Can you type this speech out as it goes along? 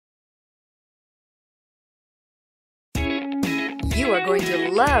You are going to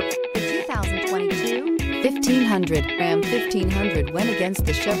love the 2022 1500. Ram 1500 went against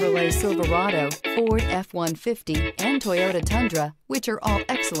the Chevrolet Silverado, Ford F-150, and Toyota Tundra, which are all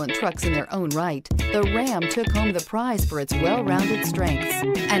excellent trucks in their own right. The Ram took home the prize for its well-rounded strengths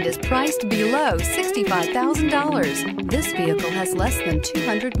and is priced below $65,000. This vehicle has less than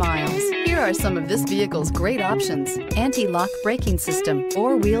 200 miles. Here are some of this vehicle's great options: anti-lock braking system,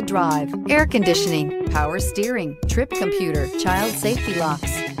 four-wheel drive, air conditioning, power steering, trip computer, child safety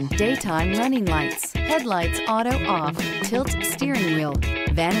locks, daytime running lights, headlights auto off, tilt steering wheel,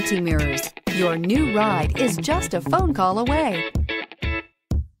 vanity mirrors. Your new ride is just a phone call away.